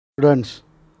Students,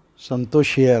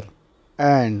 Santosh here,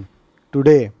 and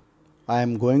today I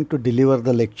am going to deliver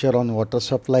the lecture on water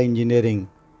supply engineering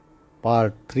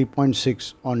part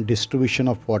 3.6 on distribution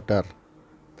of water.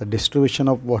 The distribution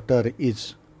of water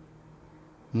is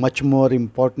much more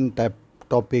important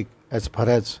topic as far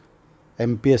as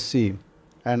MPSC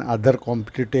and other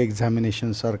competitive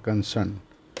examinations are concerned.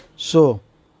 So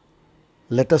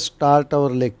let us start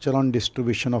our lecture on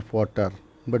distribution of water.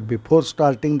 But before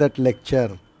starting that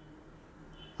lecture,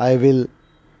 I will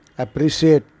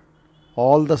appreciate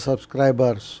all the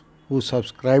subscribers who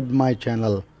subscribed my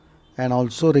channel and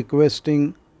also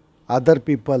requesting other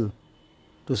people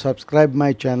to subscribe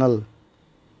my channel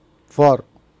for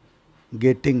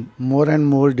getting more and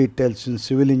more details in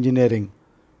civil engineering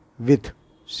with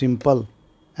simple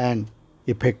and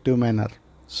effective manner.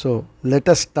 So let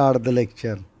us start the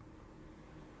lecture.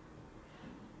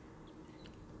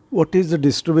 What is the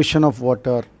distribution of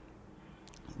water?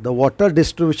 The water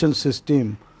distribution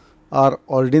system are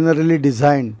ordinarily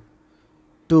designed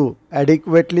to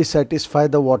adequately satisfy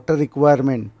the water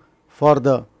requirement for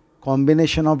the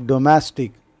combination of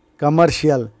domestic,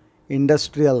 commercial,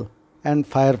 industrial and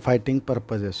firefighting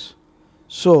purposes.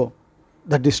 So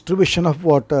the distribution of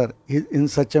water is in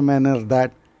such a manner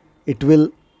that it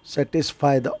will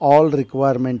satisfy the all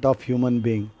requirement of human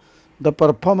being. The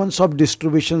performance of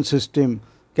distribution system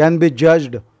can be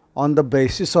judged on the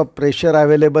basis of pressure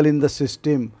available in the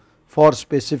system for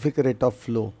specific rate of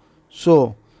flow.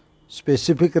 So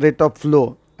specific rate of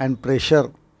flow and pressure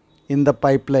in the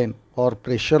pipeline or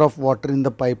pressure of water in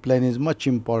the pipeline is much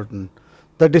important.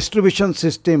 The distribution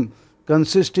system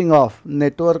consisting of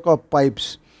network of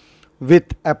pipes with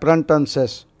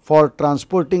appurtenances for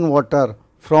transporting water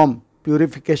from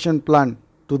purification plant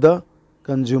to the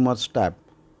consumer's tap.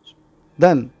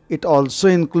 Then it also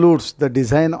includes the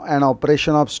design and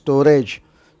operation of storage,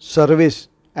 service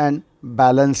and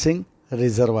balancing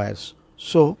reservoirs.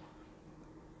 So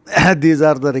these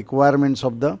are the requirements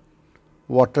of the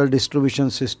water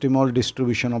distribution system or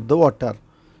distribution of the water.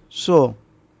 So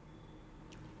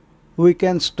we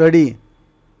can study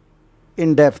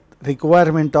in depth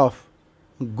requirement of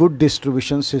good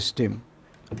distribution system.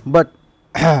 But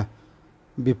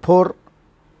before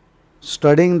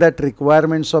studying that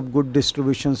requirements of good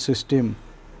distribution system,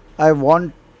 I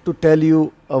want to tell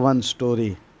you one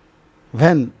story.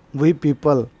 When we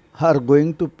people are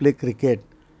going to play cricket,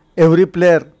 every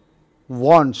player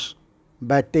wants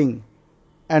batting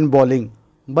and bowling,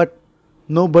 but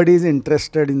nobody is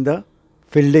interested in the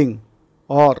fielding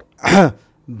or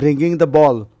bringing the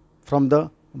ball from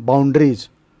the boundaries.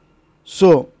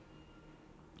 So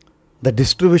the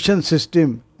distribution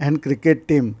system and cricket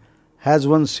team has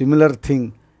one similar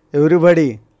thing.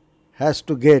 Everybody has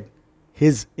to get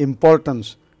his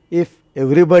importance. If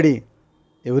everybody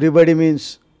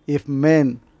means if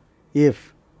men,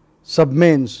 if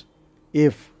submains,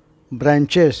 if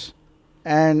branches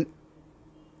and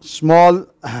small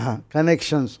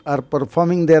connections are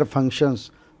performing their functions,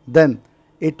 then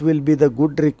it will be the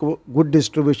good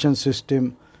distribution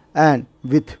system and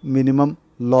with minimum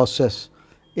losses.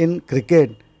 In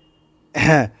cricket,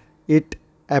 it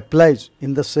applies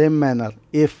in the same manner.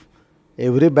 If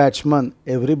every batsman,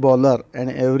 every bowler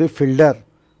and every fielder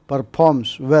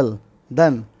performs well,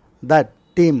 then that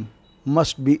team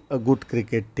must be a good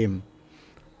cricket team.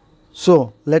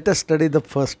 So let us study the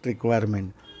first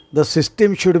requirement. The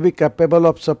system should be capable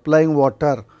of supplying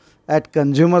water at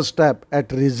consumer's tap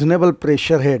at reasonable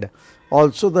pressure head.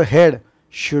 Also the head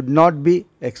should not be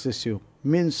excessive,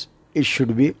 means it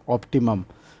should be optimum.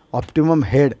 Optimum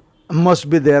head must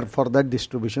be there for that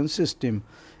distribution system.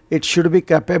 It should be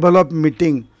capable of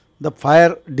meeting the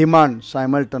fire demand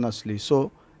simultaneously. So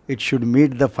it should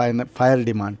meet the fire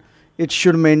demand. It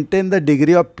should maintain the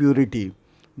degree of purity.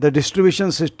 The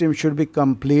distribution system should be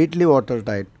completely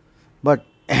watertight, but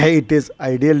it is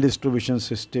ideal distribution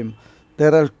system.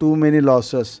 There are too many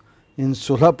losses. In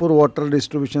Solapur water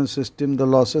distribution system, the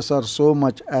losses are so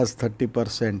much as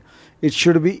 30%. It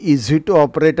should be easy to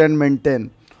operate and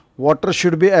maintain. Water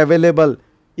should be available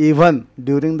even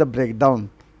during the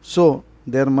breakdown. So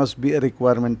there must be a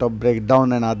requirement of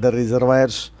breakdown and other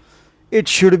reservoirs. It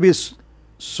should be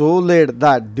so laid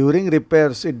that during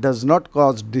repairs it does not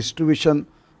cause distribution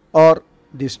or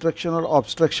destruction or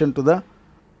obstruction to the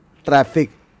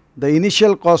traffic. The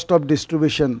initial cost of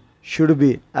distribution should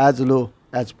be as low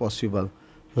as possible.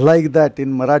 Like that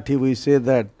in Marathi we say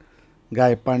that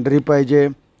गाय पांढरी पाहिजे,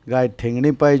 गाय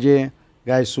ठेंगणी पाहिजे,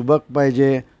 गाय सुबक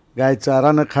पाहिजे, गाय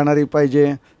चारा न खाणारी पाहिजे,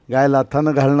 गाय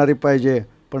लाथानं घालणारी पाहिजे,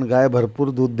 पण गाय भरपूर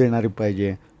दूध देणारी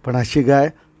पाहिजे. पण अशी गाय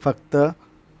फक्त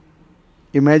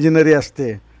इमॅजिनरी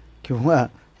असते किंवा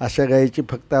अशा गायीची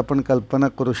फक्त आपण कल्पना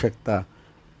करू शकता.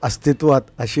 अस्तित्वात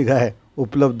अशी गाय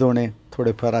उपलब्ध होणे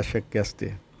थोडेफार अशक्य असते.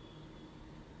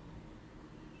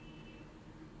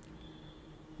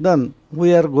 Then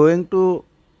we are going to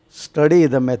study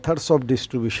the methods of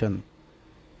distribution.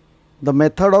 The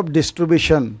method of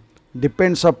distribution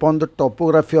depends upon the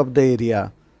topography of the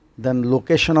area, then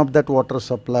location of that water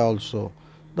supply also.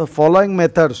 The following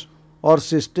methods or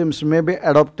systems may be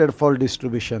adopted for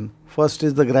distribution. First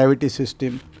is the gravity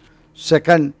system,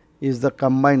 second is the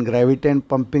combined gravity and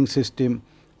pumping system,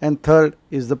 and third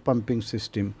is the pumping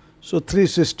system. So three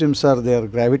systems are there: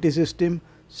 gravity system,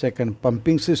 second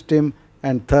pumping system,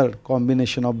 and third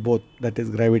combination of both, that is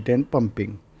gravity and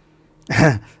pumping.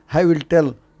 I will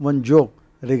tell one joke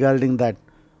regarding that.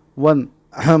 One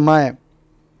my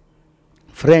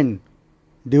friend,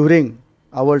 during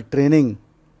our training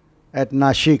at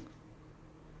Nashik,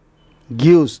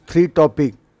 gives 3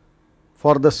 topics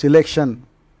for the selection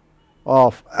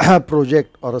of a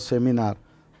project or a seminar.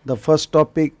 The first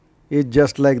topic is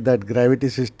just like that, gravity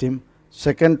system,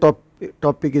 second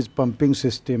topic is pumping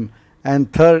system,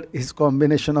 and third is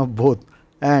combination of both.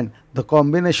 And the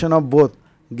combination of both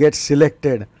gets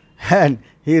selected, and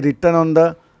he written on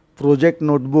the project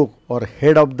notebook or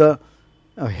head of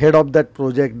that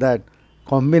project that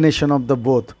combination of the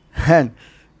both, and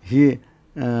he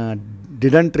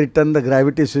didn't return the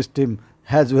gravity system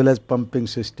as well as pumping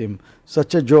system.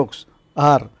 Such a jokes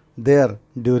are there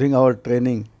during our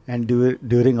training and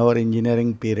during our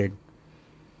engineering period.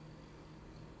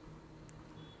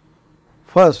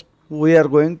 First, we are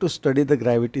going to study the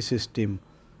gravity system.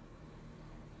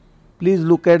 Please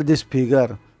look at this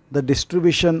figure. The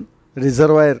distribution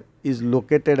reservoir is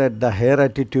located at the higher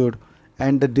altitude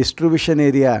and the distribution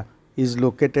area is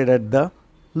located at the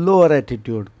lower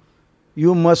altitude.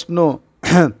 You must know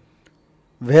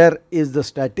where is the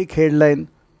static headline,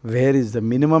 where is the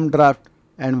minimum draft,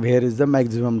 and where is the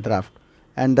maximum draft,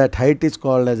 and that height is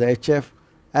called as HF,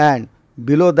 and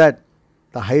below that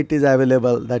the height is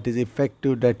available, that is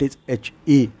effective, that is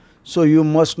HE. So you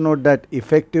must note that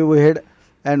effective head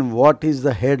and what is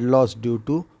the head loss due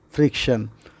to friction.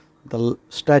 The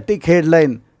static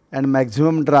headline and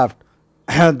maximum draft,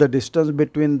 the distance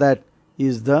between that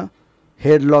is the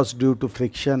head loss due to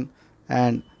friction,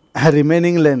 and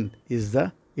remaining length is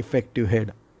the effective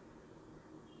head.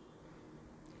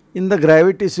 In the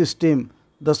gravity system,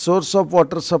 the source of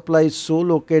water supply is so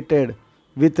located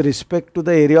with respect to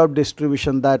the area of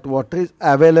distribution that water is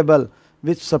available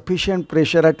with sufficient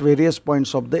pressure at various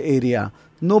points of the area.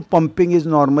 No pumping is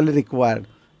normally required,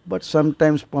 but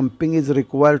sometimes pumping is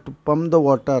required to pump the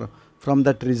water from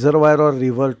that reservoir or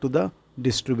river to the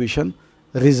distribution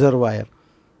reservoir.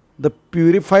 The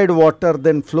purified water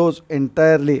then flows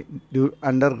entirely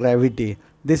under gravity.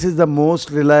 This is the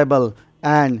most reliable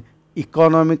and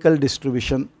economical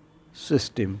distribution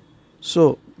system.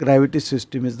 So gravity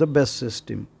system is the best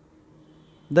system.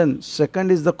 Then second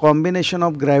is the combination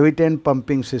of gravity and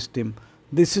pumping system.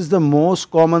 This is the most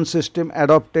common system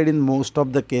adopted in most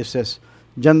of the cases.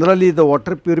 Generally the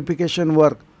water purification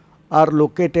work are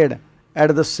located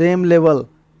at the same level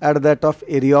at that of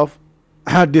area of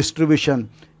distribution,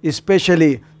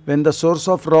 especially when the source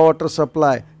of raw water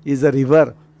supply is a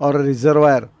river or a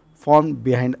reservoir formed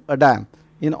behind a dam.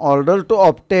 In order to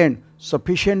obtain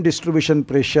sufficient distribution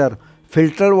pressure,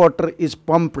 filtered water is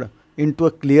pumped into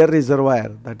a clear reservoir,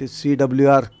 that is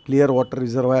CWR, clear water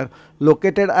reservoir,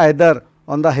 located either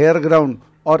on the higher ground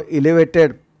or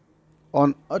elevated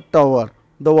on a tower.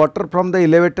 The water from the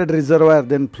elevated reservoir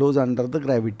then flows under the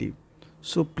gravity.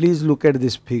 So please look at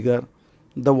this figure.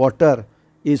 The water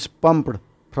is pumped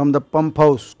from the pump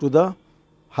house to the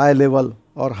high level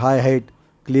or high height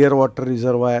clear water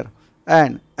reservoir,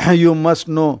 and you must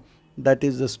know that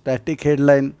is the static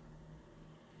headline.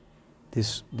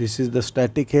 This is the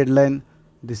static headline,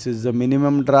 this is the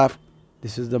minimum draft,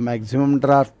 this is the maximum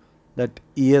draft. That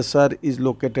ESR is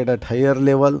located at higher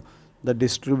level, the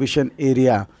distribution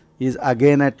area is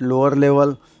again at lower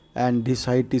level, and this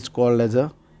height is called as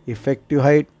a effective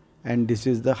height, and this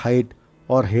is the height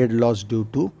or head loss due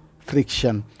to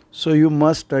friction. So you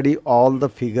must study all the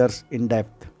figures in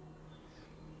depth.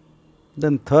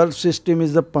 Then third system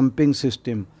is the pumping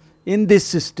system. In this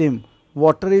system,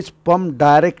 water is pumped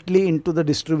directly into the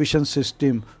distribution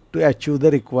system to achieve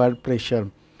the required pressure.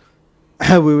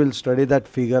 We will study that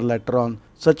figure later on.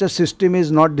 Such a system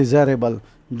is not desirable.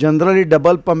 Generally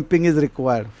double pumping is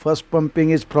required. First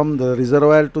pumping is from the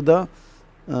reservoir to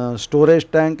the storage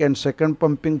tank, and second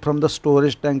pumping from the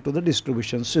storage tank to the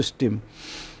distribution system.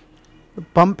 The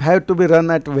pump have to be run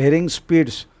at varying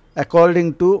speeds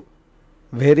according to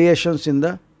variations in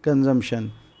the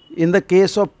consumption. In the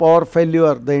case of power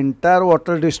failure, the entire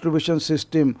water distribution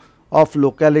system of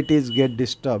localities get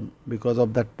disturbed because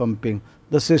of that pumping.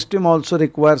 The system also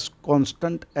requires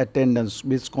constant attendance,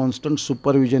 means constant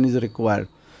supervision is required.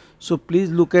 So please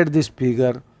look at this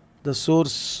figure. The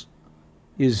source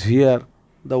is here.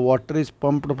 The water is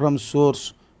pumped from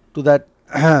source to that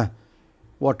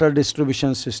water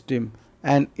distribution system,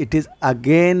 and it is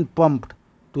again pumped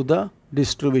to the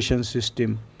distribution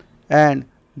system, and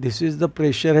this is the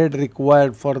pressure head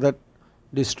required for that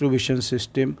distribution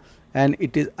system, and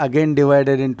it is again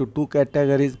divided into two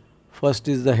categories. First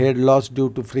is the head loss due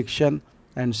to friction,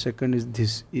 and second is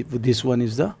this one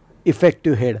is the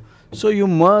effective head. So you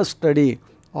must study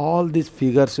all these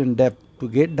figures in depth to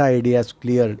get the ideas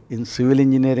cleared in civil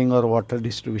engineering or water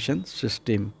distribution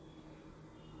system.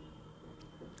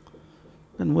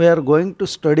 Then we are going to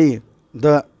study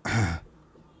the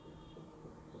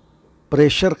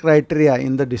pressure criteria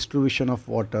in the distribution of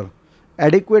water.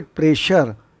 Adequate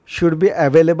pressure should be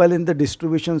available in the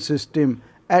distribution system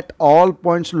at all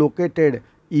points located,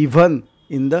 even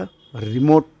in the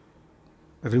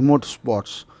remote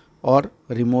spots or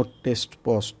remotest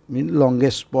spot, means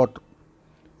longest spot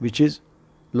which is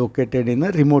located in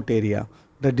a remote area.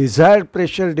 The desired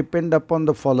pressure depend upon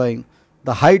the following: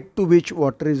 the height to which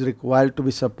water is required to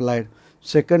be supplied.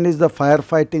 Second is the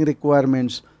firefighting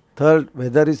requirements. Third,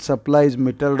 whether its supply is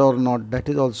metered or not, that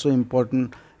is also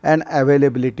important, and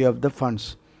availability of the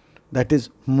funds. That is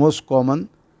most common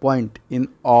point in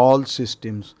all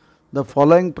systems. The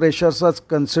following pressures are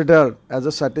considered as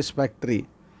a satisfactory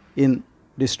in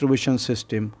distribution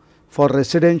system. For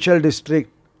residential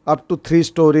district up to 3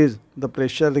 stories, the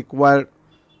pressure required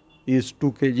is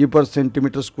 2 kg per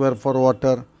centimeter square for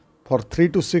water. For 3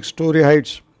 to 6 story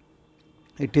heights,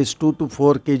 it is 2 to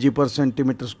 4 kg per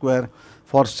centimeter square.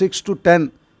 For 6 to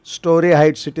 10 story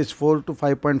heights, it is 4 to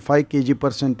 5.5 kg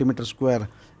per centimeter square,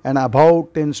 and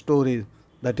above 10 stories,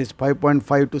 that is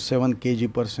 5.5 to 7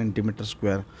 kg per centimeter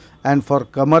square. And for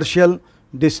commercial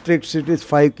districts, it is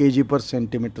 5 kg per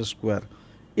centimeter square.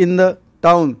 In the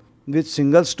town with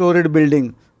single storied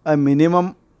building, a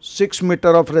minimum 6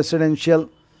 meter of residential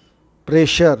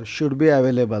pressure should be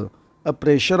available. A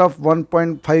pressure of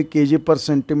 1.5 kg per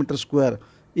centimeter square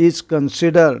is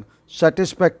considered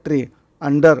satisfactory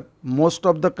under most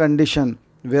of the condition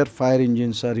where fire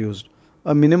engines are used.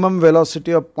 A minimum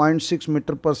velocity of 0.6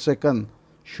 meter per second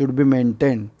should be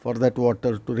maintained for that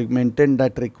water to maintain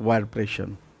that required pressure.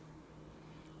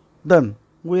 Then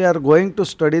we are going to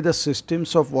study the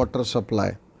systems of water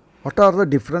supply. What are the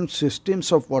different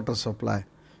systems of water supply?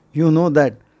 You know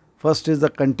that first is the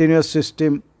continuous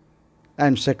system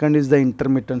and second is the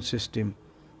intermittent system.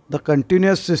 The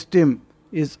continuous system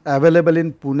is available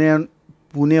in Pune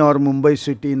or Mumbai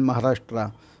city in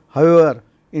Maharashtra. However,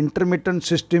 intermittent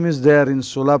system is there in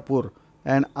Solapur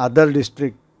and other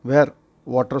district where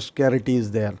water scarcity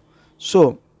is there.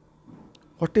 So,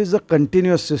 what is the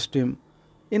continuous system?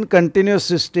 In continuous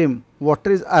system,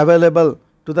 water is available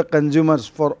to the consumers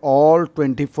for all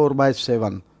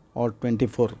 24/7 or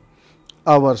 24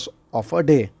 hours of a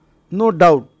day. No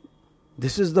doubt,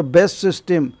 this is the best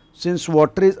system since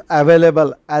water is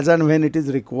available as and when it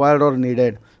is required or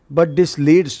needed, but this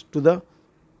leads to the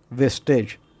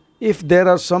wastage. If there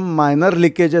are some minor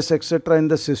leakages etc. in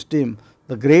the system,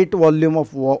 the great volume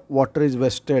of water is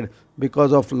wasted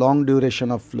because of long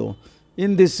duration of flow.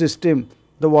 In this system,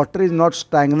 the water is not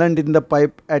stagnant in the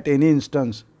pipe at any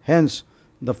instance. Hence,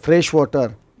 the fresh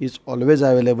water is always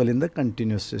available in the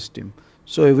continuous system.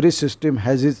 So, every system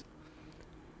has its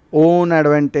own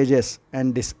advantages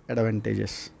and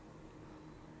disadvantages.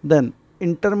 Then,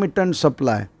 intermittent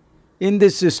supply. In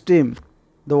this system,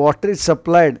 the water is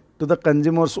supplied to the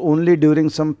consumers only during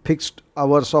some fixed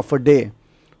hours of a day,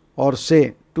 or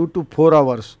say 2 to 4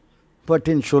 hours. But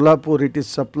in Solapur, it is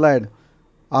supplied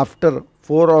after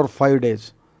 4 or 5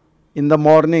 days in the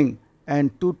morning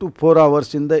and 2 to 4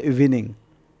 hours in the evening.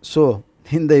 So,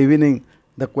 in the evening,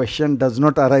 the question does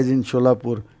not arise in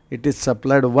Solapur. It is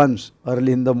supplied once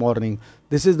early in the morning.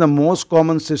 This is the most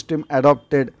common system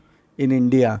adopted in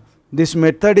India. This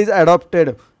method is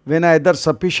adopted when either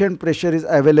sufficient pressure is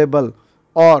available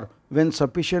or when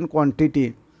sufficient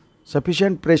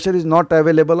pressure is not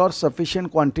available or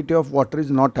sufficient quantity of water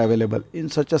is not available. In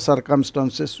such a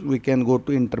circumstances, we can go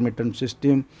to intermittent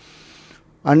system.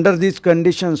 Under these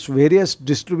conditions, various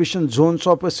distribution zones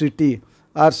of a city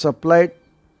are supplied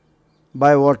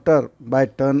by water by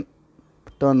turn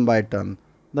by turn.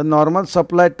 The normal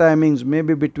supply timings may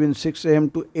be between 6 am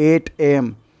to 8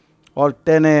 am or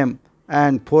 10 am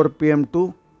and 4 pm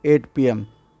to 8 pm.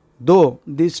 Though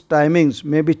these timings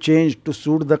may be changed to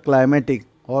suit the climatic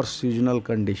or seasonal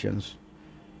conditions.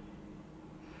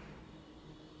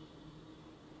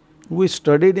 We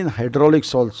studied in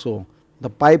hydraulics also the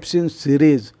pipes in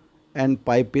series and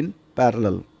pipe in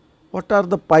parallel. What are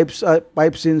the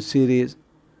pipes in series?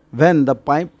 When the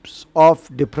pipes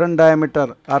of different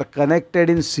diameter are connected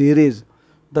in series,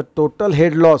 the total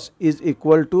head loss is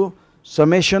equal to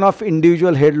summation of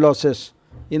individual head losses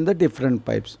in the different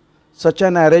pipes. Such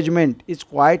an arrangement is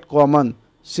quite common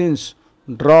since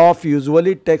draw off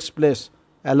usually takes place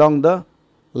along the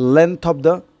length of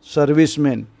the service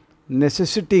main,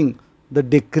 necessitating the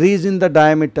decrease in the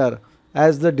diameter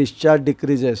as the discharge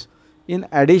decreases. In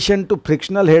addition to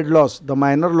frictional head loss, the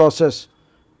minor losses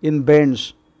in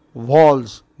bends,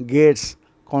 walls, gates,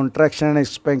 contraction and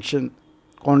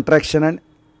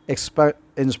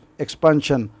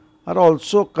expansion are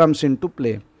also comes into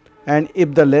play. And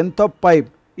if the length of pipe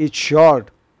is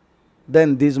short,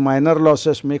 then these minor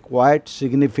losses may quite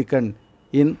significant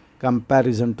in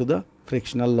comparison to the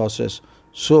frictional losses.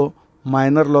 So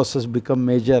minor losses become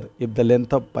major if the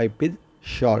length of pipe is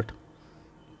short.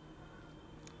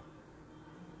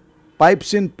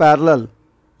 Pipes in parallel.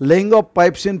 Laying of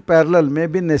pipes in parallel may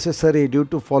be necessary due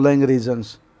to following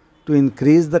reasons: to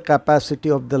increase the capacity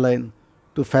of the line,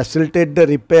 to facilitate the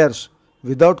repairs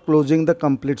without closing the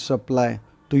complete supply,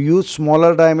 to use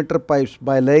smaller diameter pipes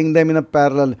by laying them in a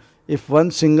parallel if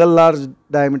one single large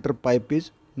diameter pipe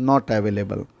is not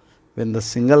available. When the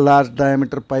single large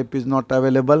diameter pipe is not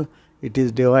available, it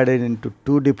is divided into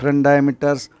two different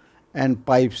diameters and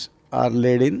pipes are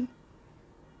laid in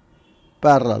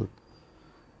parallel.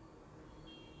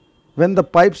 When the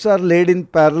pipes are laid in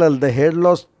parallel, the head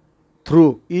loss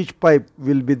through each pipe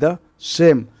will be the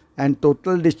same and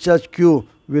total discharge Q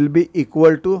will be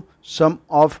equal to sum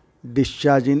of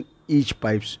discharge in each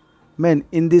pipes.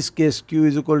 In this case, Q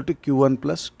is equal to Q1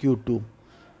 plus Q2.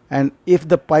 And if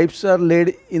the pipes are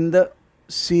laid in the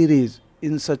series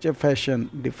in such a fashion,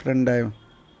 different diameter,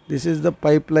 this is the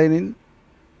pipeline in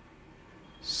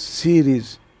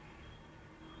series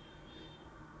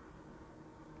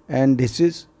and this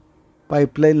is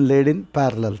pipeline laid in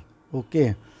parallel.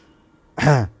 Okay.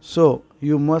 So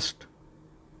you must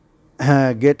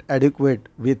get adequate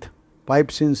with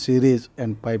pipes in series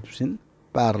and pipes in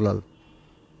parallel.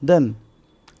 Then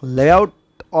layout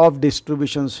of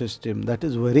distribution system, that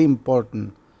is very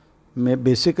important.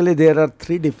 Basically there are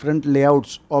three different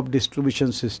layouts of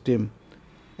distribution system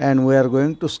and we are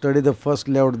going to study the first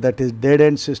layout, that is dead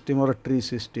end system or a tree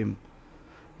system.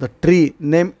 The tree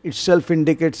name itself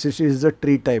indicates this is the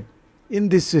tree type. In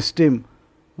this system,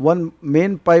 one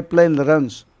main pipeline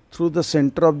runs through the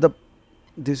center of the,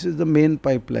 this is the main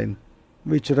pipeline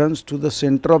which runs to the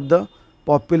center of the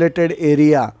populated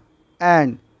area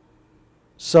and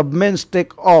submains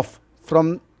take off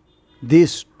from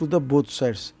this to the both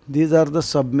sides. These are the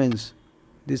submains.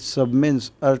 These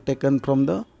submains are taken from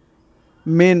the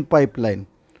main pipeline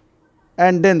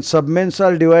and then submains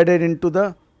are divided into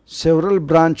the several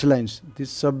branch lines. These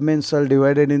submains are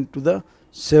divided into the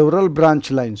several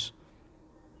branch lines.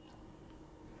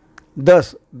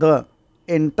 Thus the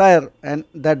entire and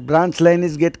that branch line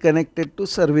is get connected to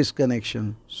service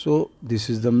connection. So this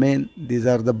is the main, these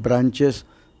are the branches,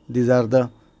 these are the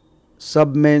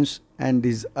submains and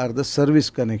these are the service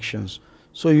connections.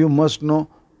 So you must know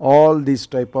all these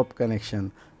type of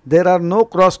connection. There are no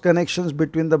cross connections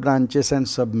between the branches and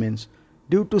submains.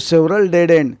 Due to several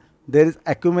dead end, there is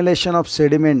accumulation of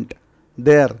sediment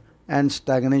there and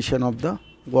stagnation of the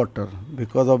water.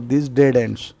 Because of these dead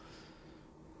ends,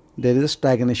 there is a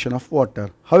stagnation of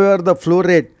water. However, the flow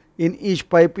rate in each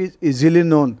pipe is easily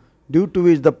known, due to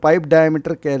which the pipe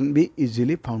diameter can be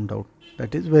easily found out.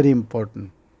 That is very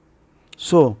important.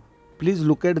 So please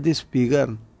look at this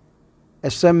figure.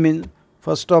 SM means,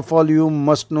 first of all you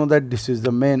must know that this is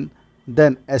the main,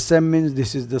 then SM means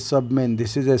this is the submain,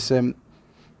 this is SM,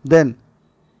 then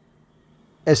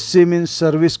SC means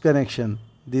service connection,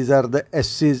 these are the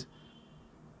SCs,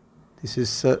 this is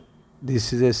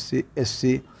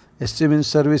SC, SC means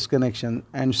service connection,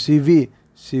 and CV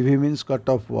means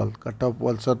cut-off wall. Cut-off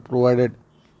walls are provided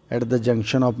at the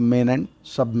junction of main and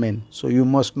submain. So you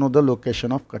must know the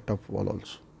location of cut-off wall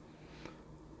also.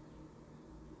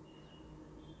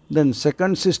 Then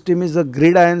second system is the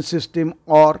gridiron system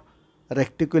or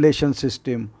reticulation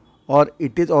system, or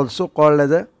it is also called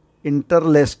as a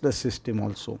interlaced system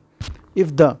also.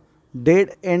 If the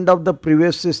dead end of the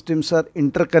previous systems are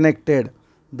interconnected,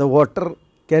 the water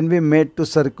can be made to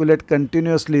circulate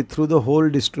continuously through the whole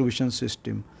distribution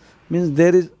system. Means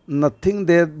there is nothing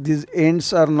there, these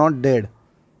ends are not dead,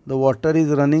 the water is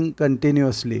running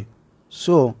continuously.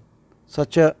 So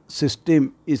such a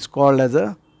system is called as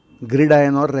a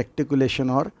gridiron or reticulation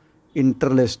or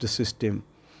interlaced system.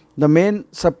 The main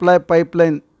supply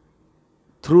pipeline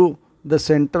through the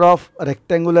center of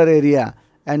rectangular area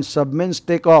and submains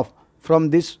take off from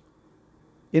this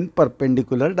in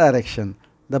perpendicular direction.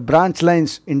 The branch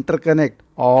lines interconnect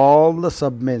all the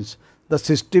submains. The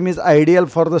system is ideal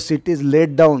for the city's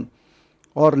laid down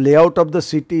or layout of the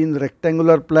city in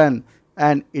rectangular plan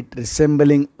and it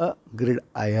resembling a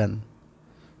gridiron.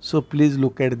 So please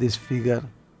look at this figure.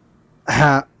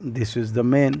 This is the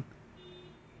main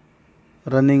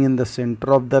running in the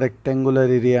center of the rectangular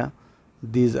area.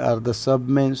 These are the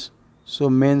submains. So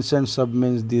mains and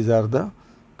submains, these are the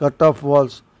cut-off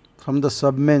walls. From the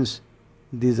submains,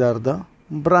 these are the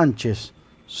branches.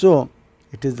 So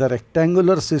it is the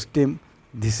rectangular system.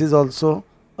 This is also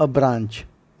a branch.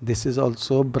 This is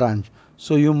also a branch.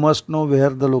 So you must know where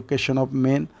the location of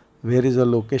main, where is the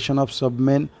location of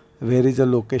submain, where is the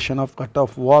location of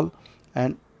cut-off wall,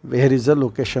 and where is the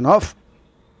location of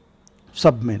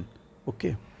submain.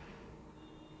 Okay.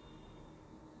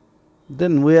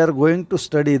 Then we are going to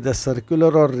study the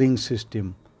circular or ring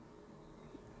system.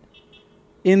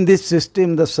 In this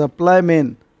system, the supply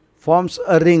main forms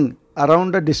a ring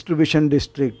around a distribution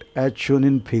district as shown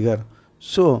in figure.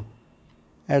 So,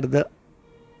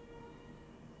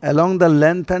 along the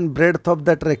length and breadth of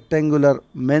that rectangular,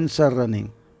 mains are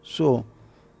running. So,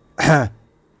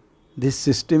 this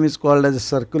system is called as a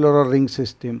circular or ring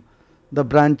system. The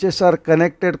branches are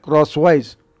connected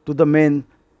crosswise to the main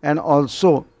and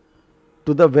also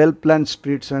to the well-planned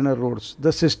streets and roads.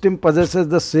 The system possesses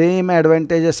the same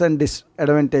advantages and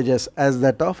disadvantages as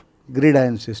that of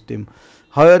gridiron system.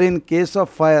 However, in case of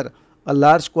fire, a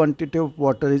large quantity of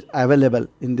water is available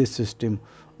in this system.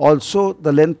 Also,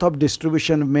 the length of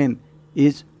distribution main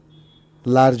is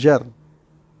larger.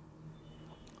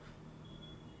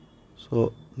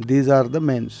 So, these are the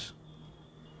mains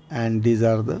and these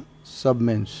are the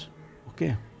submains.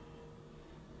 Okay.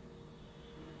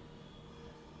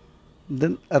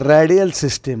 Then a radial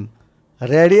system.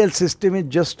 Radial system is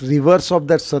just reverse of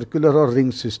that circular or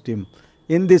ring system.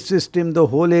 In this system, the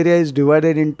whole area is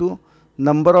divided into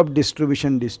number of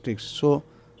distribution districts. So,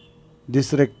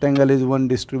 this rectangle is one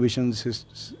distribution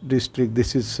district,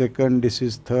 this is second, this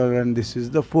is third, and this is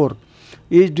the fourth.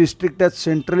 Each district has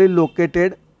centrally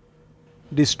located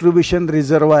distribution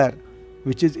reservoir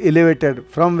which is elevated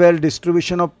from where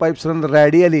distribution of pipes run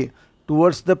radially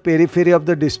towards the periphery of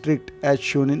the district as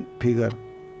shown in figure.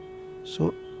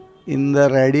 So, in the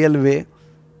radial way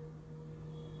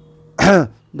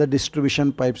the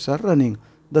distribution pipes are running.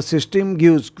 The system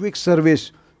gives quick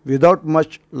service without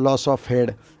much loss of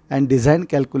head and design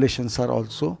calculations are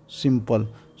also simple.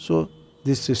 So,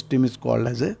 this system is called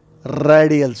as a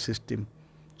radial system.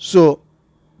 So,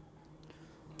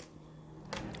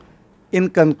 in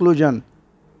conclusion,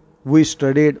 we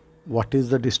studied what is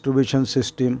the distribution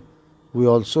system. We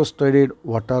also studied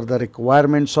what are the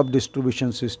requirements of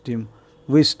distribution system.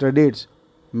 We studied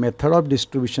method of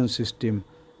distribution system,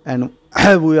 and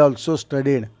we also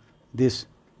studied this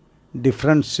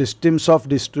different systems of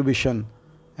distribution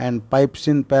and pipes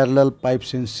in parallel,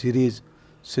 pipes in series,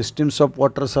 systems of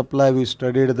water supply. We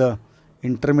studied the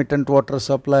intermittent water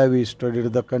supply, we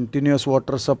studied the continuous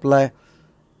water supply.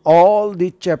 All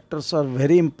these chapters are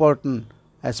very important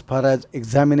as far as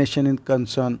examination is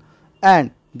concerned, and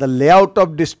the layout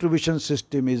of distribution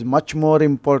system is much more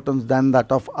important than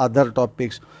that of other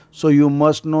topics. So, you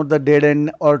must know the dead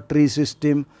end or tree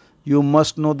system, you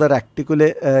must know the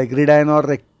gridiron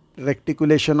or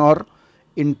reticulation or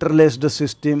interlaced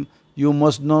system, you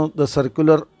must know the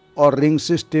circular or ring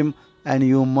system, and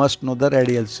you must know the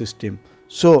radial system.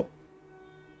 So,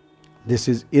 this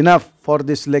is enough for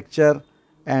this lecture,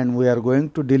 and we are going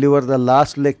to deliver the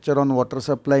last lecture on water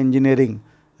supply engineering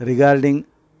regarding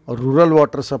a rural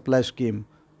water supply scheme.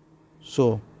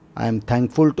 So, I am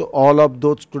thankful to all of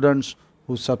those students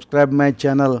who subscribe my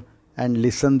channel and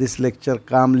listen this lecture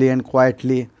calmly and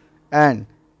quietly, and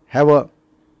have a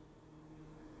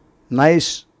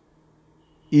nice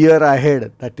year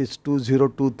ahead, that is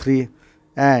 2023,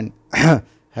 and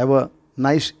have a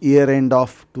nice year end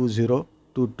of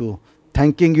 2022.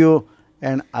 Thanking you,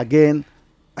 and again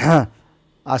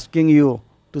asking you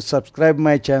to subscribe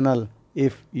my channel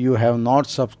if you have not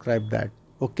subscribed that.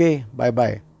 Okay, bye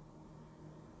bye.